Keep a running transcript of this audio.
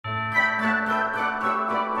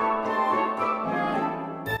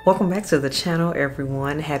Welcome back to the channel,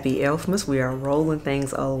 everyone. Happy ElfMas. We are rolling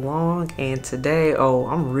things along, and today,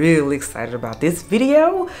 I'm really excited about this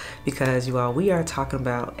video because you all, we are talking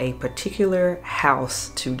about a particular house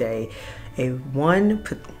today.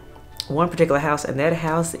 One particular house, and that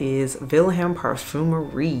house is Vilhelm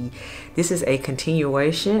Parfumerie. This is a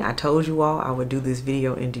continuation. I told you all I would do this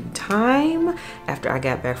video in due time after I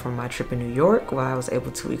got back from my trip in New York, while I was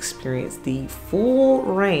able to experience the full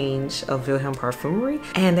range of Vilhelm Parfumerie,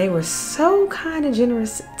 and they were so kind of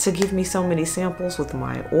generous to give me so many samples with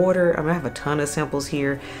my order. I have a ton of samples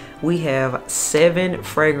here. We have 7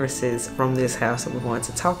 fragrances from this house that we want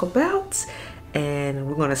to talk about, and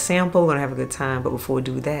we're gonna sample, we're gonna have a good time. But before we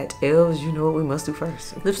do that, elves, you know what we must do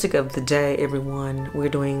first. Lipstick of the day, everyone. We're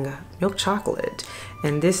doing milk chocolate,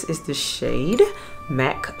 and this is the shade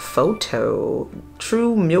Mac Photo.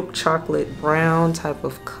 True milk chocolate brown type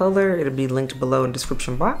of color. It'll be linked below in the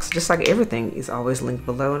description box, just like everything is always linked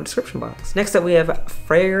below in the description box. Next up, we have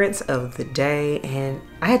fragrance of the day, and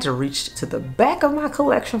I had to reach to the back of my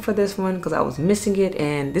collection for this one because I was missing it,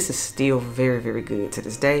 and this is still very, very good to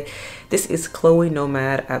this day. This is Chloe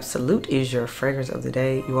Nomad Absolute is your fragrance of the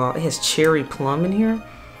day, you all. It has cherry plum in here.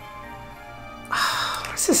 Oh,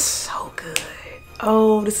 this is so good.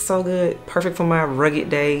 Oh, this is so good. Perfect for my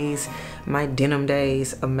rugged days, my denim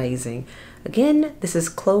days. Amazing. Again, this is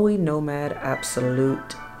Chloe Nomad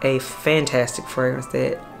Absolute, a fantastic fragrance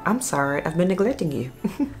that, I'm sorry, I've been neglecting you.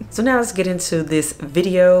 So now let's get into this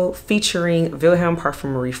video featuring Vilhelm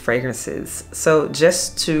Parfumerie fragrances. So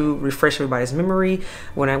just to refresh everybody's memory,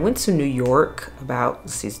 when I went to New York about,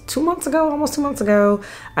 let's see, 2 months ago, almost 2 months ago,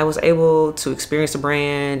 I was able to experience the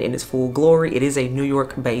brand in its full glory. It is a New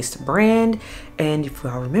York-based brand, and if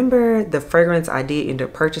y'all remember, the fragrance I did end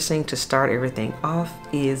up purchasing to start everything off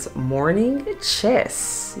is Morning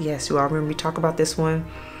Chess. Yes, you all remember me talk about this one.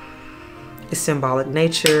 Its symbolic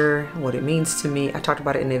nature, what it means to me. I talked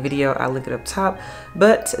about it in the video, I'll link it up top.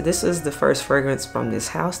 But this is the first fragrance from this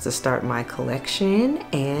house to start my collection,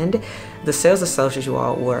 and the sales associates, you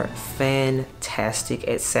all, were fantastic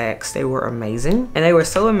at Saks. They were amazing, and they were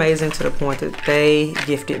so amazing to the point that they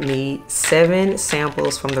gifted me 7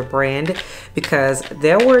 samples from the brand, because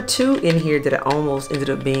there were 2 in here that almost ended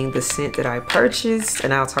up being the scent that I purchased,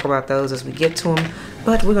 and I'll talk about those as we get to them.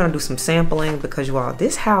 But we're gonna do some sampling because, you all,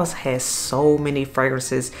 this house has so many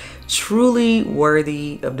fragrances truly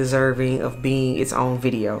worthy of deserving of being its own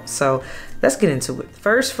video. So let's get into it.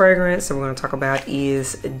 First fragrance that we're going to talk about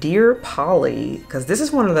is Dear Polly, because this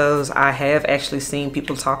is one of those I have actually seen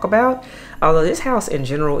people talk about, although this house in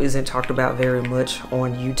general isn't talked about very much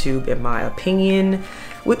on YouTube in my opinion,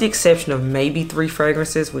 with the exception of maybe 3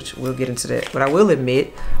 fragrances, which we'll get into that. But I will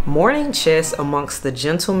admit, Morning Chess amongst the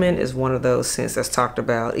gentlemen is one of those scents that's talked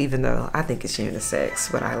about, even though I think it's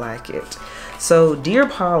unisex, but I like it. So Dear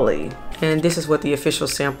Polly, and this is what the official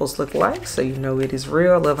samples look like, so you know it is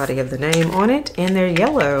real. I love how they have the name on it, and they're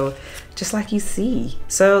yellow, just like you see.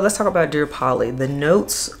 So let's talk about Dear Polly. The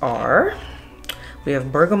notes are, we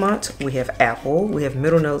have bergamot, we have apple, we have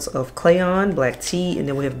middle notes of crayon, black tea, and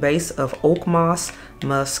then we have base of oak moss,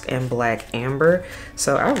 musk, and black amber.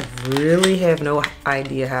 So I really have no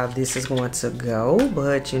idea how this is going to go,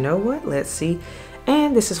 but you know what? Let's see.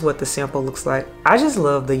 And this is what the sample looks like. I just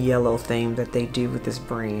love the yellow theme that they do with this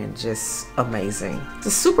brand. Just amazing.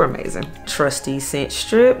 It's super amazing. Trusty scent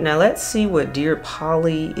strip. Now let's see what Dear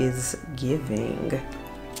Polly is giving.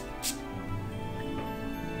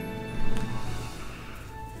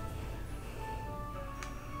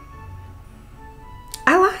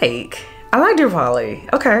 I like Dear Polly.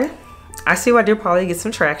 Okay. I see why Dear Polly gets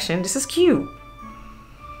some traction. This is cute.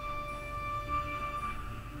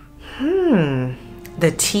 The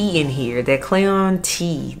tea in here, that crayon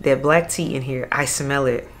tea, that black tea in here, I smell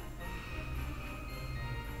it.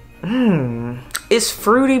 It's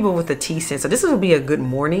fruity, but with a tea scent. So this would be a good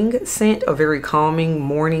morning scent, a very calming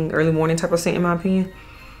morning, early morning type of scent in my opinion.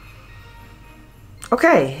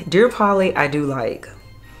 Okay, Dear Polly, I do like.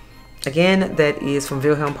 Again, that is from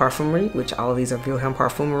Vilhelm Parfumerie, which all of these are Vilhelm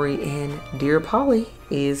Parfumerie, and Dear Polly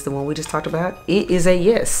is the one we just talked about. It is a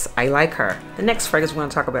yes, I like her. The next fragrance we're going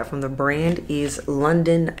to talk about from the brand is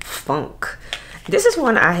London Funk. This is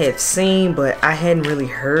one I have seen, but I hadn't really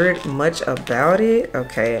heard much about it.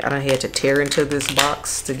 Okay, I done had to tear into this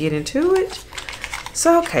box to get into it.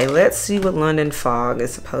 So, okay, let's see what London Fog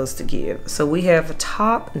is supposed to give. So we have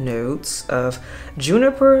top notes of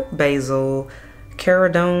juniper, basil,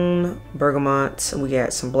 caradone, bergamot. We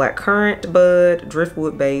got some black currant bud,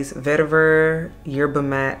 driftwood base, vetiver, yerba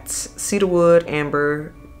mate, cedarwood,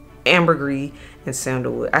 ambergris, and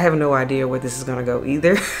sandalwood. I have no idea where this is gonna go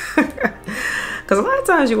either. Because a lot of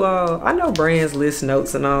times you all, I know brands list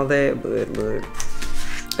notes and all that, but look,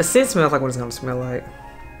 a scent smells like what it's gonna smell like.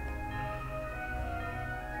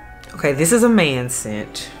 Okay, this is a man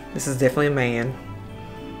scent. This is definitely a man.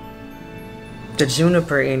 The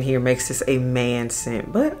juniper in here makes this a man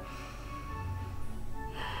scent, but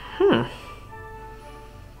it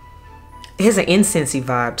has an incensey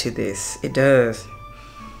vibe to this. It does.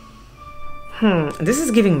 This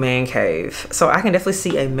is giving man cave. So I can definitely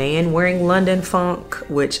see a man wearing London Funk,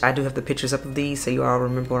 which I do have the pictures up of these so you all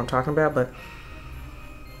remember what I'm talking about, but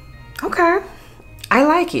okay. I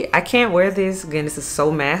like it. I can't wear this. Again, this is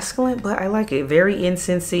so masculine, but I like it. Very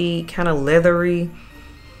incensey, kind of leathery.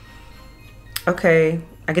 Okay,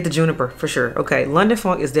 I get the juniper for sure. Okay, London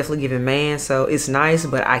Funk is definitely giving man, so it's nice,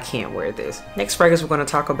 but I can't wear this. Next fragrance we're going to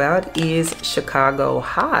talk about is Chicago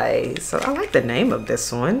High. So I like the name of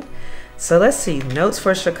this one. So let's see, notes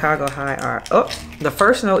for Chicago High are, the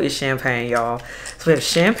first note is champagne, y'all. So we have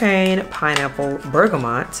champagne, pineapple,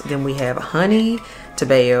 bergamot, then we have honey,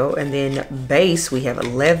 Tabeo, and then base we have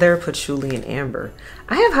leather, patchouli, and amber.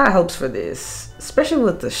 I have high hopes for this, especially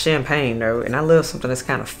with the champagne note, and I love something that's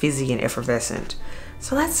kind of fizzy and effervescent.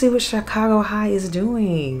 So let's see what Chicago High is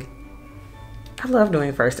doing. I love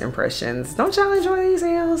doing first impressions. Don't y'all enjoy these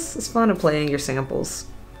ales? It's fun to play in your samples.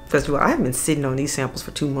 Because I have been sitting on these samples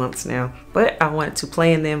for 2 months now, but I wanted to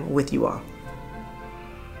play in them with you all.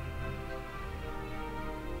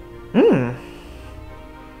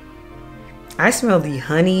 I smell the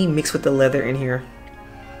honey mixed with the leather in here.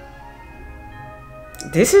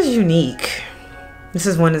 This is unique. This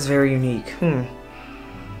is one that's very unique.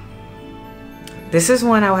 This is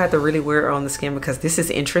one I would have to really wear on the skin because this is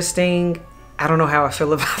interesting. I don't know how I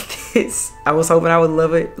feel about this. I was hoping I would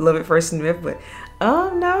love it first and fifth, but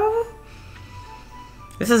oh no.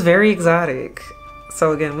 This is very exotic.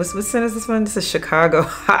 So again, what scent is this one? This is Chicago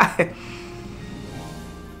High.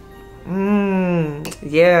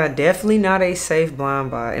 Yeah, definitely not a safe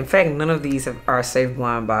blind buy. In fact, none of these are safe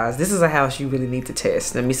blind buys. This is a house you really need to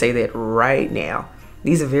test. Let me say that right now.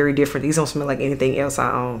 These are very different. These don't smell like anything else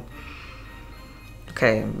I own.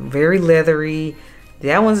 Okay, very leathery.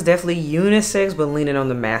 That one's definitely unisex, but leaning on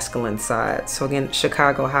the masculine side. So again,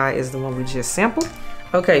 Chicago High is the one we just sampled.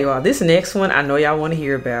 Okay, y'all, this next one I know y'all want to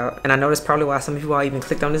hear about, and I know that's probably why some of you all even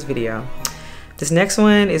clicked on this video. This next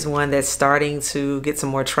one is one that's starting to get some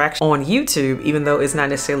more traction on YouTube, even though it's not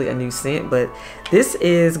necessarily a new scent, but this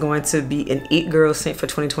is going to be an It Girl scent for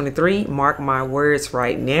 2023. Mark my words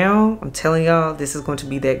right now. I'm telling y'all, this is going to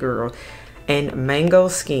be that girl. And Mango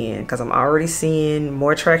Skin, because I'm already seeing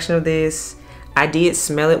more traction of this. I did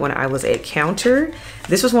smell it when I was at Counter.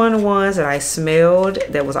 This was one of the ones that I smelled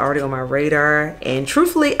that was already on my radar. And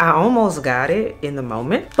truthfully, I almost got it in the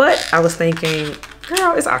moment. But I was thinking,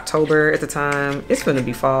 girl, it's October at the time. It's gonna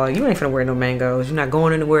be fall. You ain't finna wear no mangoes. You're not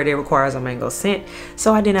going anywhere that requires a mango scent.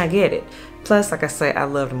 So I did not get it. Plus, like I say, I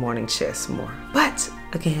love the morning chest more. But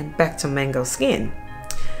again, back to Mango Skin.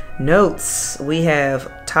 Notes, we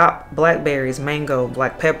have top blackberries, mango,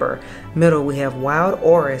 black pepper. Middle we have wild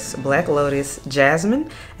orris, black lotus, jasmine,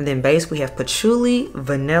 and then base we have patchouli,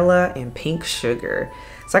 vanilla, and pink sugar.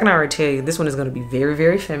 So I can already tell you this one is going to be very,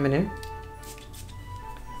 very feminine.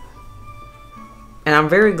 And I'm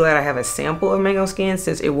very glad I have a sample of Mango Skin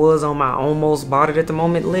since it was on my almost bought it at the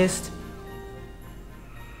moment list.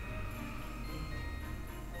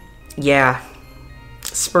 Yeah.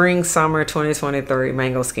 Spring, summer 2023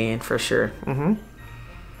 Mango Skin for sure.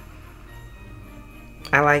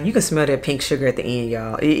 I like, you can smell that pink sugar at the end,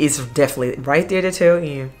 y'all. It's definitely right there to tell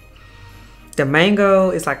you. The mango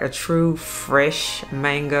is like a true fresh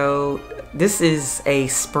mango. This is a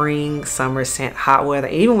spring, summer scent, hot weather.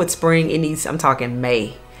 Even with spring, it needs, I'm talking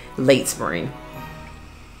May, late spring.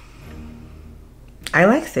 I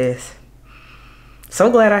like this.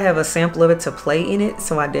 So glad I have a sample of it to play in it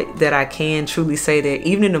so that I can truly say that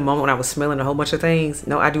even in the moment when I was smelling a whole bunch of things,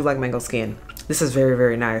 no, I do like Mango Skin. This is very,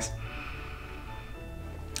 very nice.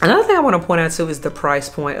 Another thing I want to point out too is the price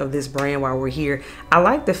point of this brand while we're here. I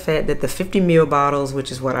like the fact that the 50 ml bottles,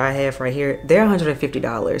 which is what I have right here, they're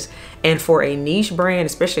 $150. And for a niche brand,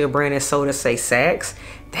 especially a brand that's sold as say Saks,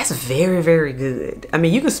 that's very, very good. I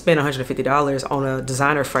mean, you can spend $150 on a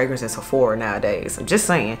designer fragrance at Sephora nowadays. I'm just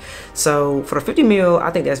saying. So for the 50 ml, I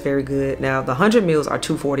think that's very good. Now the 100 mils are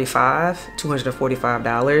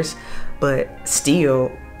 $245. But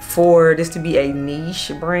still, for this to be a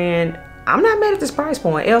niche brand, I'm not mad at this price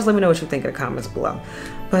point. Else, let me know what you think in the comments below.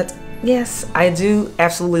 But yes, I do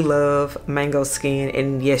absolutely love Mango Skin,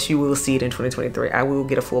 and yes, you will see it in 2023. I will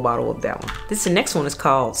get a full bottle of that one. The next one is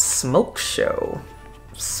called Smoke Show.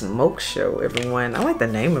 Smoke Show, everyone. I like the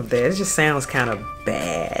name of that. It just sounds kind of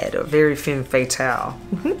bad, or very femme fatale.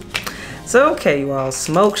 So, okay, you all,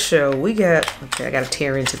 Smoke Show. We got, okay, I got to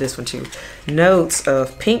tear into this one too. Notes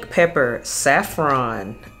of pink pepper,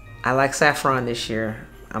 saffron. I like saffron this year.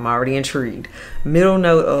 I'm already intrigued. Middle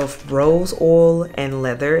note of rose oil and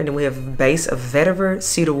leather. And then we have base of vetiver,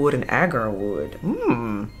 cedarwood, and agar wood.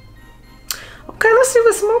 Okay, let's see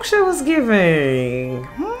what Smoke Show is giving.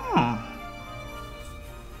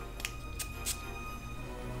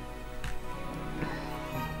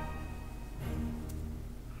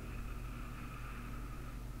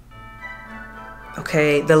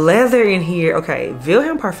 Okay, the leather in here. Okay,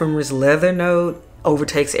 Vilhelm Parfumerie's leather note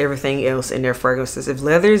overtakes everything else in their fragrances. If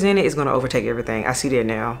leather is in it, it's going to overtake everything. I see that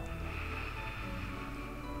now.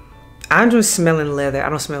 I'm just smelling leather. I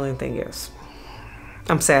don't smell anything else.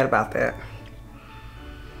 I'm sad about that.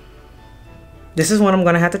 This is one I'm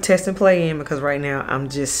going to have to test and play in, because right now I'm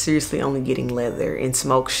just seriously only getting leather in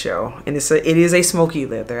Smoke Show. And it is a smoky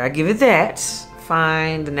leather. I give it that.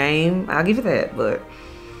 Fine, the name, I'll give it that, but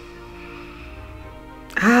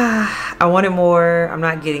I wanted more. I'm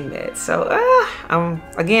not getting that. So I'm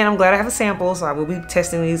glad I have a sample, so I will be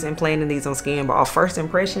testing these and playing in these on skin, but off first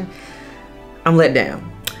impression, I'm let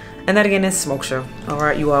down. And that again is Smoke Show. All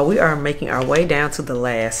right, you all, we are making our way down to the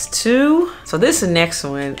last two. So this next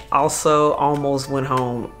one also almost went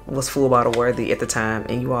home, was full bottle worthy at the time.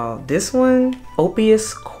 And you all, this one,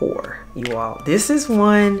 Opus Core. You all, this is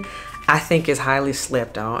one I think is highly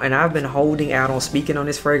slept on, and I've been holding out on speaking on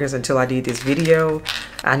this fragrance until I did this video.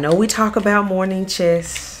 I know we talk about morning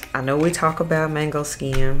chest. I know we talk about mango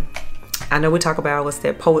skin. I know we talk about what's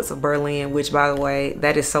that, Poets of Berlin, which by the way,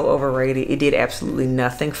 that is so overrated. It did absolutely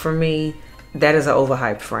nothing for me. That is an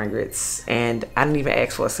overhyped fragrance, and I didn't even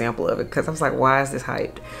ask for a sample of it because I was like, why is this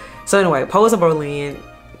hyped? So anyway, Poets of Berlin,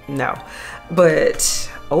 no.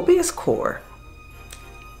 But Opus Core,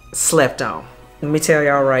 slept on. Let me tell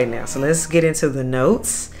y'all right now. So let's get into the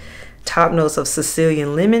notes. Top notes of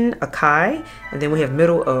Sicilian lemon, acai, and then we have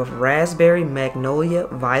middle of raspberry, magnolia,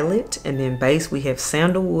 violet, and then base we have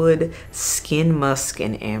sandalwood, skin musk,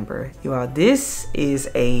 and amber. You all, this is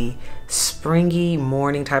a springy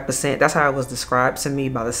morning type of scent. That's how it was described to me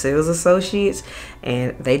by the sales associates,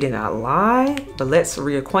 and they did not lie. But let's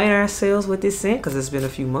reacquaint ourselves with this scent because it's been a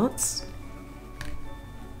few months.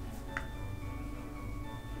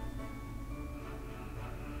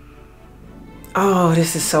 Oh,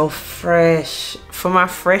 this is so fresh. For my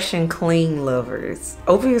fresh and clean lovers,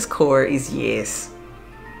 Opus Core is yes.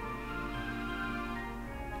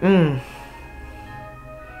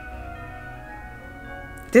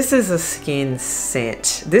 This is a skin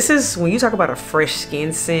scent. This is when you talk about a fresh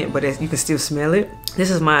skin scent, but you can still smell it. This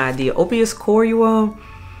is my idea. Opus Core, you all.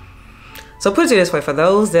 So put it this way, for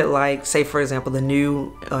those that like, say for example, the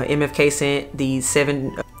new MFK scent, the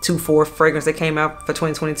 724 fragrance that came out for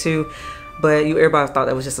 2022. But everybody thought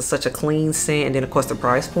that was just such a clean scent, and then of course the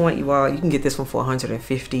price point, you can get this one for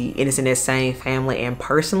 150, and it's in that same family. And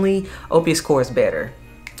personally, Opus Core is better.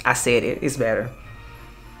 I said it's better.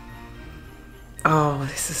 Oh,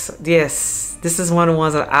 this is one of the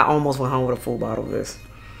ones that I almost went home with a full bottle of this.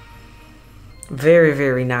 Very,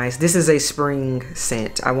 very nice. This is a spring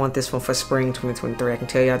scent. I want this one for spring 2023. I can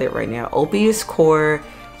tell y'all that right now. Opus Core,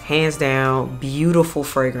 hands down, beautiful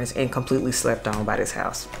fragrance and completely slept on by this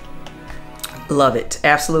house. Love it.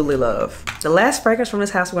 Absolutely love. The last fragrance from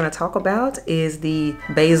this house we're going to talk about is the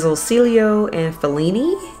Basil Cilio and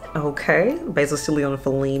Fellini. Okay, Basil Cilio and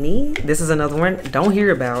Fellini. This is another one don't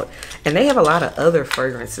hear about. And they have a lot of other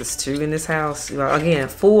fragrances too in this house. Again,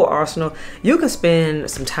 full arsenal. You can spend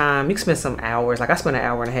some time, you can spend some hours. Like I spent an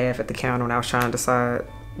hour and a half at the counter when I was trying to decide,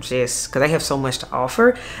 just because they have so much to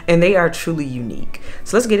offer and they are truly unique.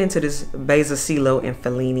 So let's get into this Basil Cilio and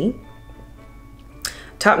Fellini.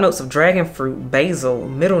 Top notes of dragon fruit, basil,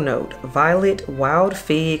 middle note, violet, wild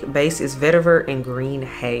fig, base is vetiver, and green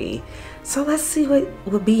hay. So let's see what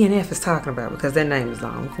BNF is talking about, because that name is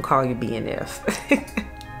long. We can call you BNF.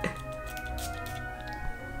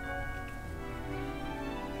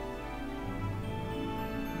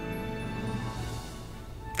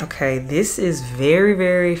 Okay, this is very,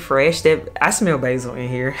 very fresh. I smell basil in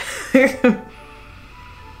here.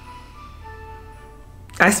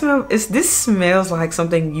 This smells like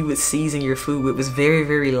something you would season your food with. It's very,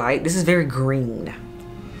 very light. This is very green.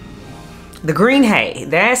 The green hay,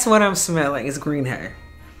 that's what I'm smelling. It's green hay.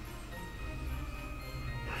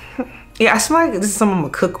 Yeah, I smell like this is something I'm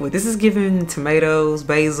gonna cook with. This is giving tomatoes,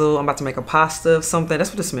 basil. I'm about to make a pasta of something.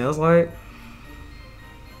 That's what it smells like.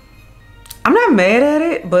 I'm not mad at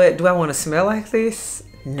it, but do I want to smell like this?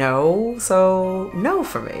 No, so no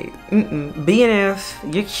for me. B and F,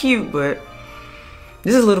 you're cute, but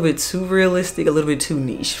this is a little bit too realistic, a little bit too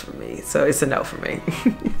niche for me. So it's a no for me.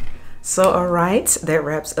 So all right, that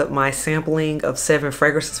wraps up my sampling of 7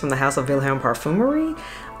 fragrances from the house of Vilhelm Parfumerie.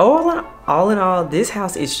 All in all, this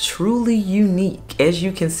house is truly unique. As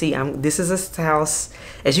you can see, this is a house,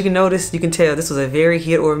 as you can notice, you can tell this was a very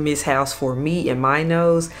hit or miss house for me and my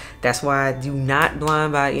nose. That's why I do not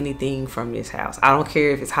blind buy anything from this house. I don't care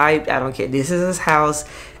if it's hyped, I don't care. This is this house.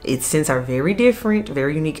 Its scents are very different,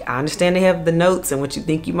 very unique. I understand they have the notes and what you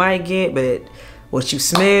think you might get, but what you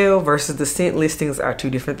smell versus the scent listings are 2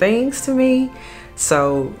 different things to me.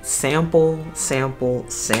 So sample, sample,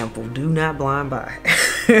 sample. Do not blind buy.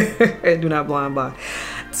 Do not blind buy.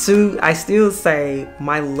 So I still say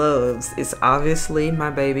my loves is obviously my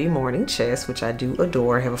baby Morning Chest, which I do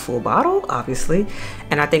adore. I have a full bottle, obviously.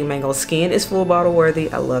 And I think Mango Skin is full bottle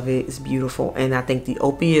worthy. I love it. It's beautiful. And I think the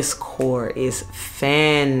Opus Core is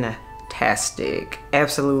fantastic.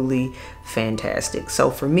 Absolutely fantastic.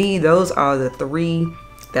 So for me, those are the 3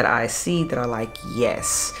 that I see that are like,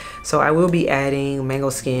 yes. So I will be adding Mango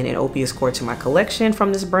Skin and Opus Core to my collection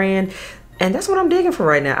from this brand. And that's what I'm digging for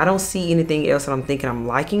right now. I don't see anything else that I'm thinking I'm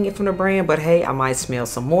liking it from the brand, but hey, I might smell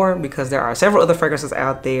some more because there are several other fragrances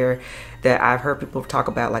out there that I've heard people talk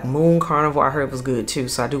about, like Moon Carnival. I heard it was good too.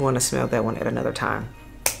 So I do want to smell that one at another time.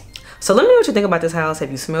 So let me know what you think about this house. Have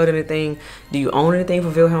you smelled anything? Do you own anything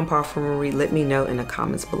from Vilhelm Parfumerie? Let me know in the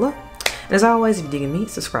comments below. And as always, if you're digging me,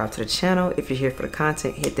 subscribe to the channel. If you're here for the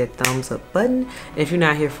content, hit that thumbs up button. And if you're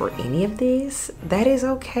not here for any of these, that is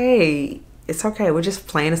okay. It's okay. We're just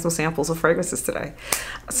playing some samples of fragrances today.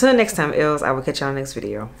 Until next time, Elves, I will catch y'all in the next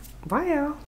video. Bye, y'all.